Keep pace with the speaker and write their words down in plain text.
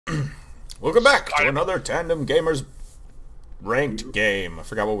Welcome back to another Tandem Gamers ranked game. I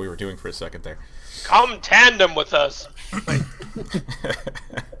forgot what we were doing for a second there. Come tandem with us.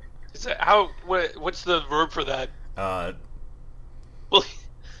 Is it, what's the verb for that? Well,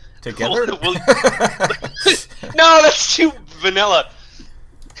 together? No, that's too vanilla.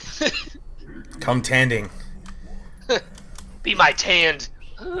 Come tanding. Be my tand.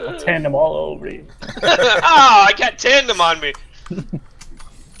 I'll tandem all over you. Oh, I got tandem on me.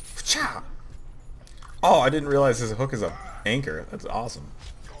 Oh, I didn't realize his hook is a anchor. That's awesome.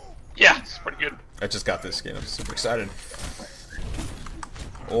 Yeah, it's pretty good. I just got this skin. I'm super excited.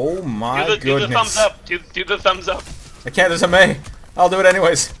 Oh my goodness. Do the thumbs up. Do the thumbs up. I can't, there's a May. I'll do it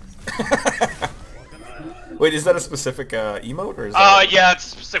anyways. Wait, is that a specific emote or is that yeah, it's a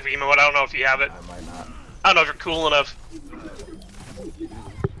specific emote. I don't know if you have it. I might not. I don't know if you're cool enough.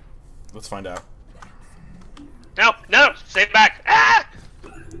 Let's find out. No, stay back. Ah!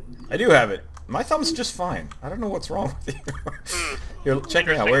 I do have it. My thumb's just fine. I don't know what's wrong with you. Here, check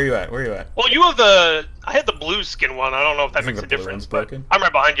me out. Where are you at? Where are you at? Well, you have the... I had the blue skin one. I don't know if that makes a difference, but broken? I'm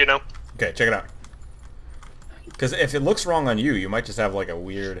right behind you now. Okay, check it out. Because if it looks wrong on you, you might just have like a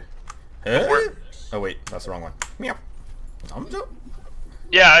weird... Oh wait, that's the wrong one. Meow. Thumbs up?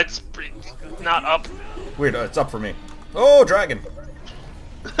 Yeah, it's not up. Weird, it's up for me. Oh, dragon!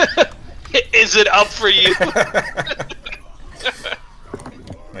 Is it up for you?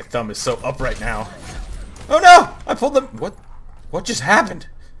 My thumb is so up right now. Oh no! I pulled them. What? What just happened?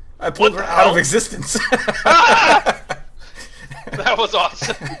 I pulled her out of existence. Ah! That was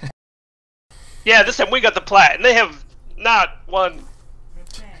awesome. Yeah, this time we got the plat, and they have not one.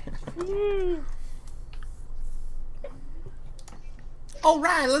 All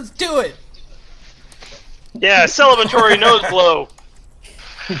right, let's do it. Yeah, celebratory nose blow.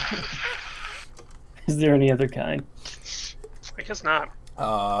 Is there any other kind? I guess not.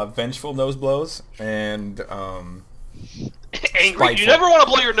 Vengeful nose blows and angry. spiteful. You never want to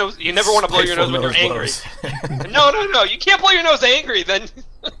blow your nose. You never want to blow your nose when you're angry. No. You can't blow your nose angry. Then.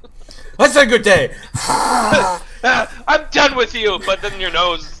 Let's have a good day. I'm done with you. But then your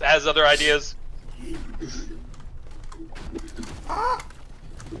nose has other ideas.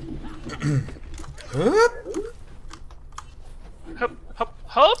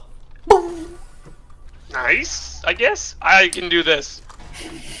 Hup. Nice, I guess. I can do this.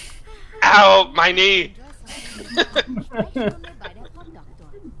 Ow, my knee.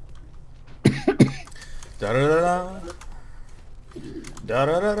 Da da da da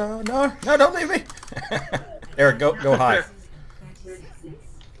da da da. No, don't leave me. Eric, go high.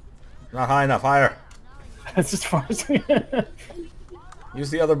 Not high enough. Higher. That's as far as we... Use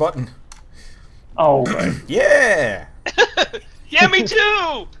the other button. Oh, right. Yeah. Yeah, me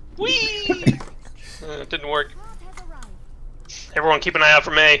too. Whee! It didn't work. Everyone, keep an eye out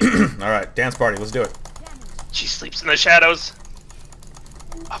for May. All right, dance party. Let's do it. She sleeps in the shadows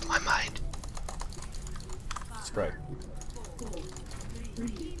of my mind. Spray.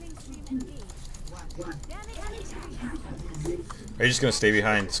 Are you just gonna stay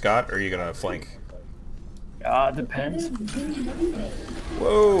behind Scott, or are you gonna flank? Depends.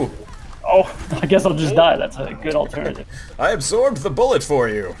 Whoa! Oh, I guess I'll just die. That's a good alternative. I absorbed the bullet for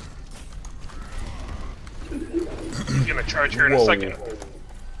you. I'm gonna charge her in a second.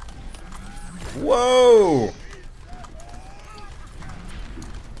 Whoa!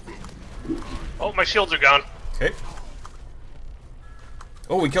 Oh, my shields are gone. Okay.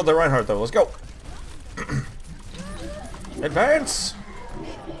 Oh, we killed the Reinhardt though. Let's go. Advance!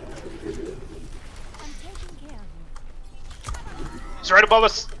 He's right above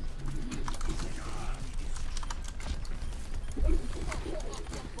us.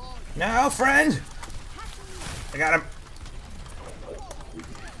 Now, friend! I got him.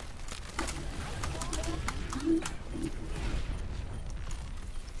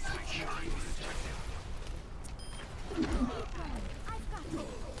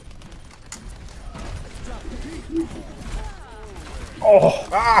 Oh!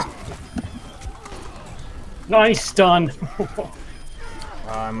 Ah! Nice stun.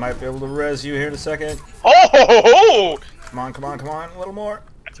 I might be able to res you here in a second. Oh! Come on, come on, come on. A little more.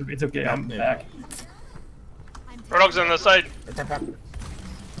 It's okay, I'm back. Roadhog's on the side.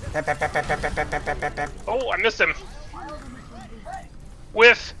 Oh, I missed him.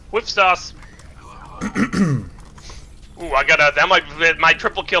 Whiff sauce. Ooh, I got a. That might be, my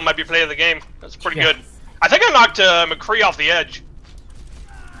triple kill might be play of the game. That's pretty good. I think I knocked McCree off the edge.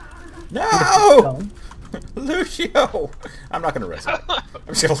 No, Lucio. I'm not gonna res him. I'm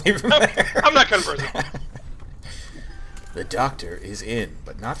just gonna leave him there. I'm not gonna res him. The doctor is in,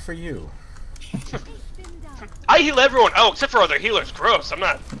 but not for you. I heal everyone. Oh, except for other healers. Gross. I'm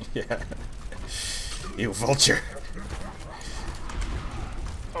not. Yeah. You vulture.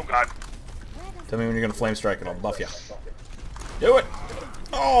 Oh god. Tell me when you're gonna flame strike and I'll buff you. Do it!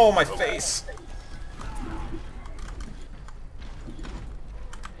 Oh, my face!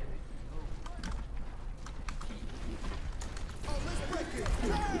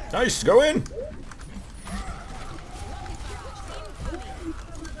 Nice, go in!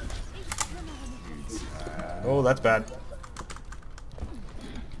 Oh, that's bad.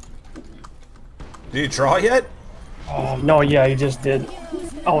 Did you draw yet? Oh, no, yeah, he just did.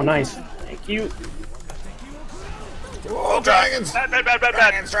 Oh, nice. Thank you. Oh, dragons! Bad.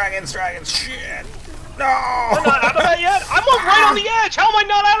 Dragons, shit! No! I'm not out of that yet? I'm right on the edge! How am I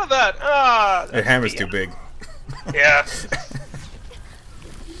not out of that? Your hammer's too big. Yeah.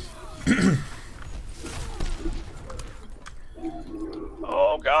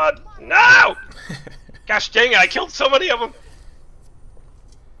 Oh god. No! Gosh dang it, I killed so many of them.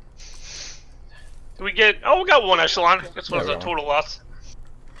 Did we get... Oh, we got one echelon. This was a total loss.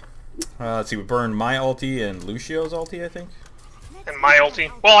 Let's see, we burned my ulti and Lucio's ulti, I think. And my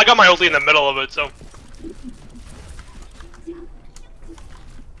ulti. Well, I got my ulti in the middle of it, so...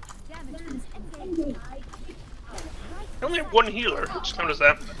 I only have one healer. Just noticed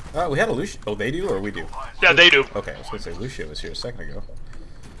that. We had a Lucio. Oh, they do or we do? Yeah, they do. Okay, I was gonna say Lucio was here a second ago.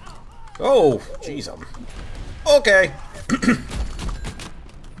 Oh, jeez, okay.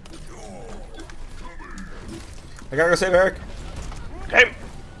 I gotta go save Eric. Okay.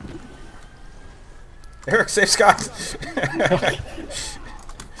 Eric, save Scott.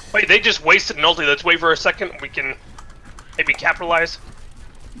 Wait, they just wasted an ulti. Let's wait for a second. We can maybe capitalize.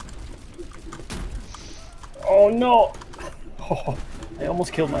 Oh, no. Oh, I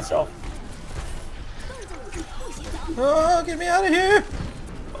almost killed myself. Oh, get me out of here.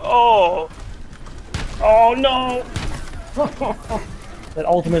 Oh. Oh, no. That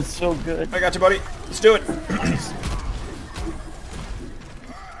ultimate's so good. I got you, buddy. Let's do it.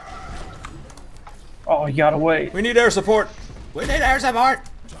 Oh, you got away. We need air support. We need air support.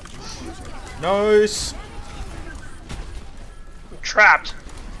 Nice. I'm trapped.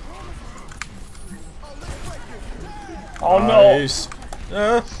 Oh, nice.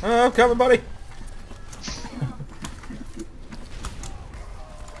 No. I'm coming, buddy.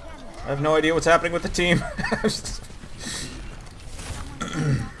 I have no idea what's happening with the team.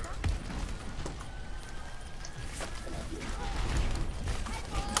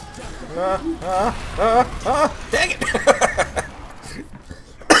 Dang it!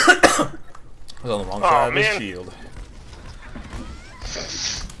 I was on the wrong side of his shield.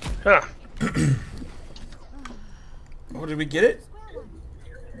 Huh. Oh, did we get it?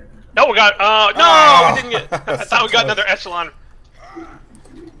 No, we got, no, we didn't get, I thought we got another echelon.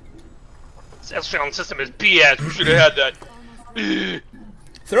 This echelon system is BS, we should have had that.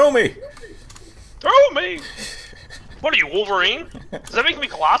 Throw me! Throw me! What are you, Wolverine? Does that make me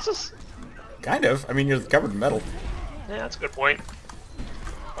Colossus? Kind of. I mean, you're covered in metal. Yeah, that's a good point.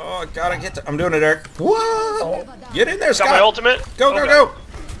 Oh, God, I get to... I'm doing it, Eric. What? Oh. Get in there, Scott! Got my ultimate? Go, go, go!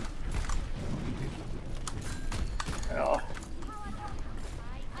 Oh.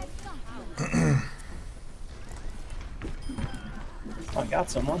 I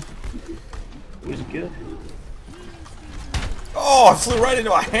got someone. Who's good? Oh, I flew right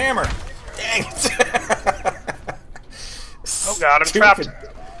into a hammer! Dang it! Oh god, I'm trapped!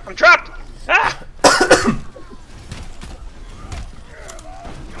 I'm trapped! Ah!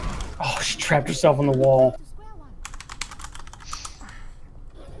 Oh, she trapped herself on the wall.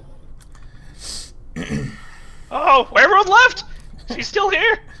 Oh, everyone left! She's still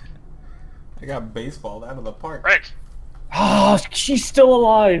here! I got baseballed out of the park. Rick. Oh, she's still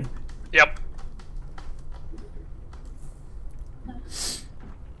alive. Yep.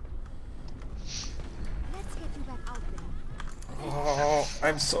 Oh,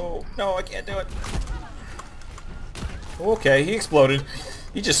 I'm so... No, I can't do it. Okay, he exploded.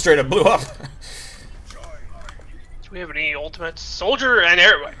 He just straight up blew up. Do we have any ultimates? Soldier and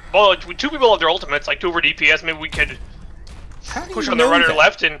air... Well, two people have their ultimates, like 2 over DPS. Maybe we could push on the right or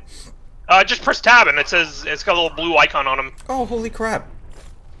left and... just press tab and it says... It's got a little blue icon on them. Oh, holy crap.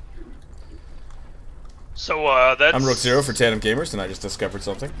 So, that's... I'm Rook Zero for Tandem Gamers, and I just discovered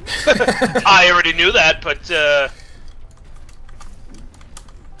something. I already knew that, but,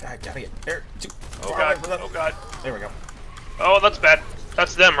 I gotta get air. Oh god, oh god. There we go. Oh, that's bad.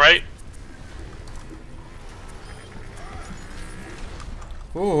 That's them, right?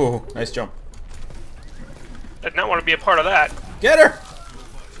 Ooh, nice jump. I did not want to be a part of that. Get her!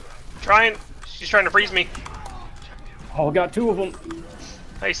 Trying. She's trying to freeze me. Oh, I got 2 of them.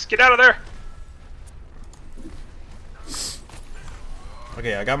 Nice, get out of there.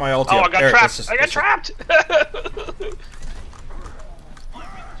 Okay, I got my ulti Oh, up. I got Eric, trapped. I got trapped.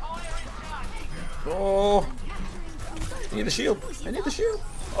 Oh. I need the shield. I need the shield.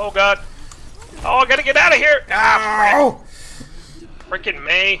 Oh, God. Oh, I gotta get out of here. Ah, Ow! freaking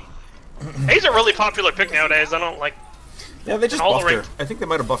May. May's a really popular pick nowadays. I don't like... Yeah, they just all buffed the her. I think they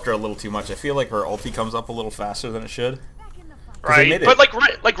might have buffed her a little too much. I feel like her ulti comes up a little faster than it should. Right, but like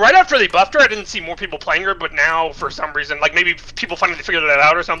right after they buffed her, I didn't see more people playing her, but now, for some reason, like maybe people finally figured that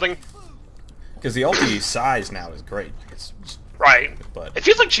out or something. Because the ulti size now is great. It's Right. But it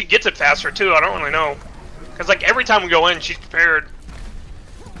feels like she gets it faster, too. I don't really know. Because, like, every time we go in, she's prepared.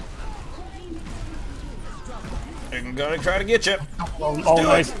 I'm gonna try to get you. Oh,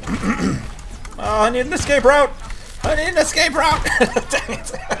 nice. Oh, I need an escape route. I need an escape route. Dang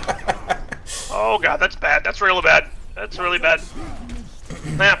it. Oh, God, that's bad. That's really bad. That's really bad.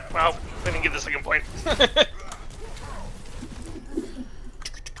 Nah, well, I didn't get the second point.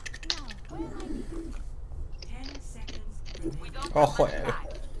 Oh, yeah.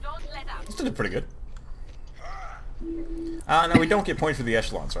 This did pretty good. No, we don't get points for the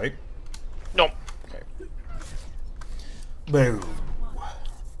echelons, right? Nope. Okay. Boom.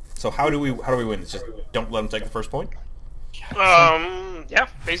 So how do we win? It's just don't let them take the first point? Yeah,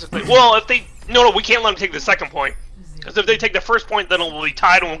 basically. Well, if they... No, we can't let them take the second point. Because if they take the first point, then it'll be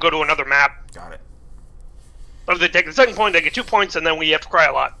tied and we'll go to another map. Got it. But if they take the second point, they get 2 points, and then we have to cry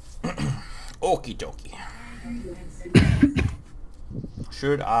a lot. Okie dokie.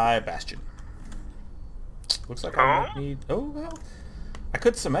 Should I Bastion? Looks like I might need... Oh, well. I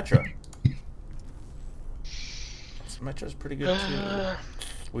could Symmetra. Symmetra's pretty good, too.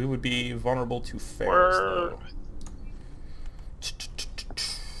 We would be vulnerable to Ferris, though.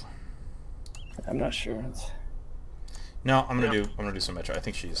 I'm not sure. No, I'm gonna do Symmetra. I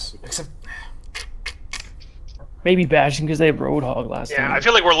think she's... Except... Maybe Bastion because they have Roadhog last time. Yeah, I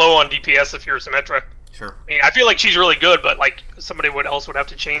feel like we're low on DPS if you're Symmetra. Sure. I mean, I feel like she's really good, but like somebody else would have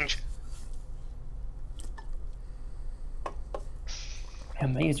to change. Yeah,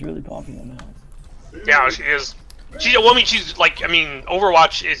 May is really popular now. Yeah, she is. Well, I mean, she's like, I mean,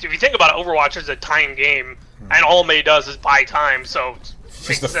 Overwatch is. If you think about it, Overwatch is a time game, and all May does is buy time, so it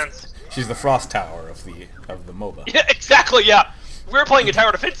makes sense. She's the Frost Tower of the MOBA. Yeah, exactly. Yeah, if we were playing a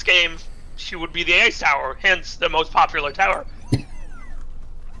tower defense game, she would be the Ice Tower, hence the most popular tower.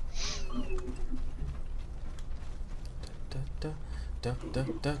 No,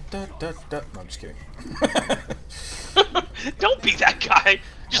 I'm just kidding. Don't be that guy.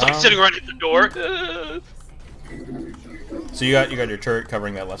 Just like sitting right at the door. So you got your turret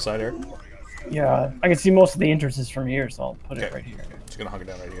covering that left side, Eric? Yeah, I can see most of the entrances from here, so I'll put it right here. Okay. Just gonna hug it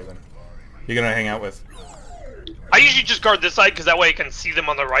down right here then. You're gonna hang out with... I usually just guard this side because that way I can see them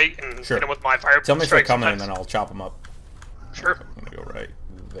on the right and hit them with my fire. Tell me if they're coming and then I'll chop them up. Sure. I'm gonna go right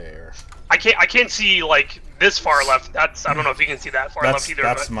there. I can't see like this far left. That's I don't know if you can see that far left either.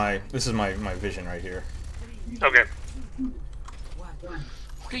 This is my vision right here. Okay.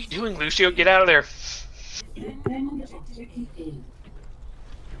 What are you doing, Lucio? Get out of there.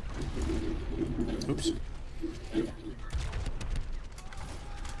 Oops.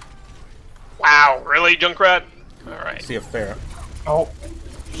 Wow, really, Junkrat? Alright. See a fair. Oh,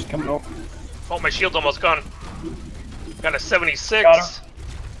 she's coming up. Oh, my shield's almost gone. Got a 76. Got her.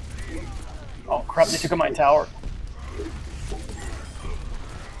 Oh crap, they took out my tower.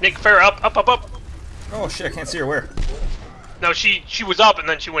 Nick, fair up. Oh shit, I can't see her where. No, she was up and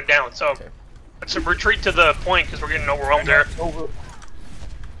then she went down, so let's retreat to the point because we're getting overwhelmed there.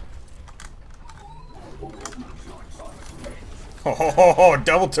 Oh,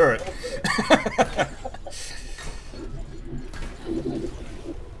 double turret.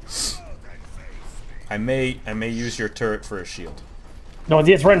 I may use your turret for a shield. No,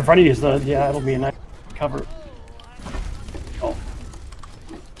 it's right in front of you, so yeah, it'll be a nice cover. Oh.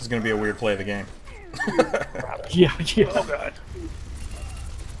 This is gonna be a weird play of the game. Yeah. Oh god.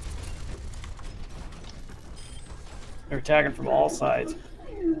 They're attacking from all sides.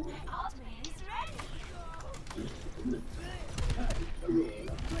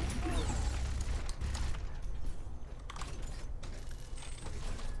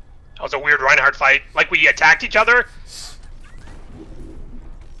 That was a weird Reinhardt fight. Like, we attacked each other.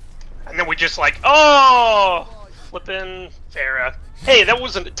 And then we just like, oh! Flippin' Farah. Hey, that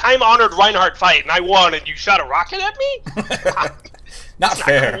was a time-honored Reinhardt fight, and I won, and you shot a rocket at me? Not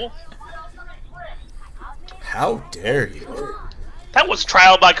fair. Cool. How dare you? That was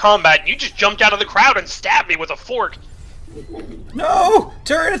trial by combat. You just jumped out of the crowd and stabbed me with a fork. No!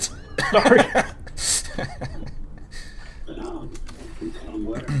 Turret! Sorry.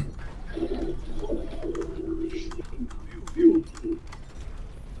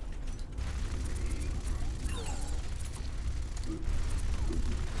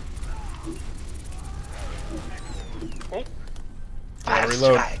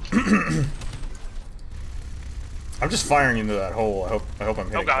 reload. strike. I'm just firing into that hole. I hope I'm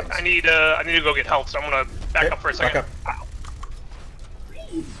hitting Oh god, things. I need to go get health, so I'm gonna back up for a second. Back up. Ow.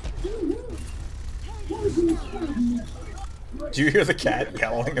 Do you hear the cat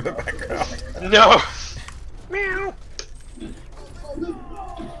yowling in the background? No. Meow.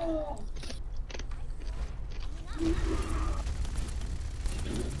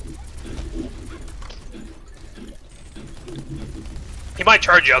 He might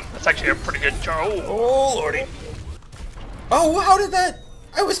charge you. That's actually a pretty good charge. Oh lordy! Oh, how did that?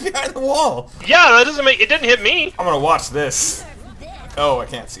 I was behind the wall. Yeah, that doesn't make it. Didn't hit me. I'm gonna watch this. Oh, I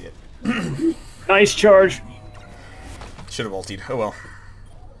can't see it. Nice charge. Should have ultied. Oh well.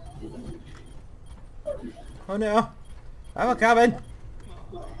 Oh no! I'm coming.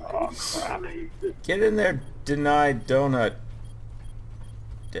 Oh crap. Get in there, denied donut.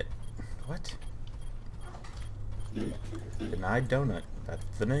 What? Denied donut. That's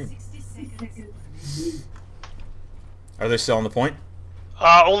the name. Are they still on the point?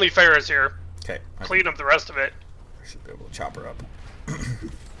 Only Fair is here. Okay. Clean up the rest of it. I should be able to chop her up.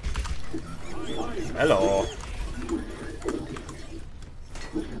 Hello.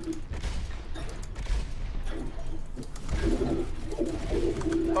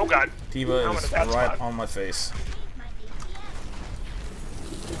 Oh god. Diva I'm is in a bad right spot. on my face.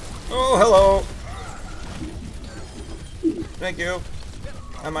 Oh, hello. Thank you.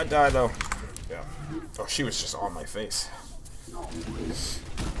 I might die though. Yeah. Oh, she was just on my face.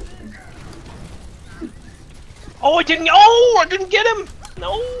 Oh, I didn't. Oh, I didn't get him.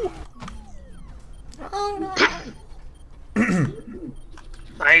 No. Oh no.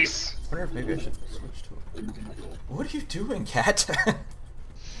 Nice. I wonder if maybe I should switch to it. What are you doing, cat?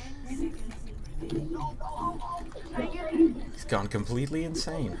 He's gone completely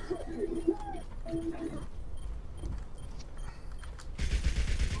insane.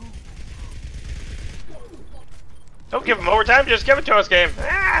 Don't give him overtime. Just give it to us, game.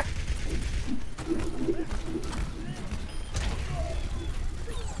 Ah!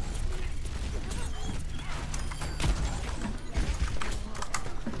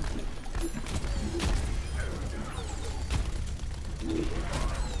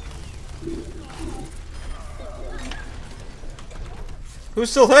 Who's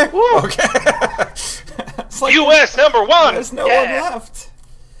still there? Woo! Okay. It's like U.S. #1. there's no Yeah. one left.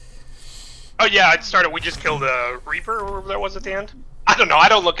 Oh yeah, it started. We just killed a Reaper or whatever that was at the end. I don't know. I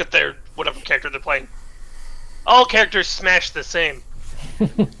don't look at their whatever character they're playing. All characters smash the same.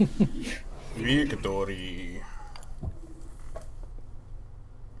 Victory.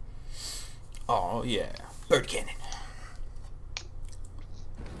 Oh yeah, bird cannon.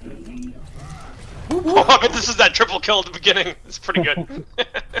 Oh, I bet this is that triple kill at the beginning. It's pretty good.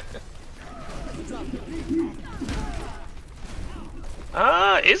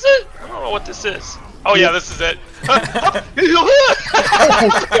 Is it? I don't know what this is. Oh yeah, this is it.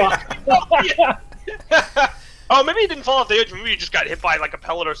 Oh, maybe he didn't fall off the edge. Maybe he just got hit by like a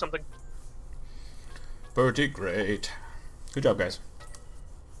pellet or something. Pretty great. Good job, guys.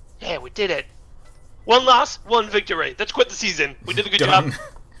 Yeah, we did it. 1 loss, 1 victory. Let's quit the season. We did a good Done. job.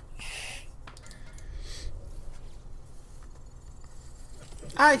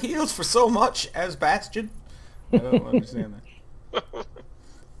 I healed for so much as Bastion. I don't understand that.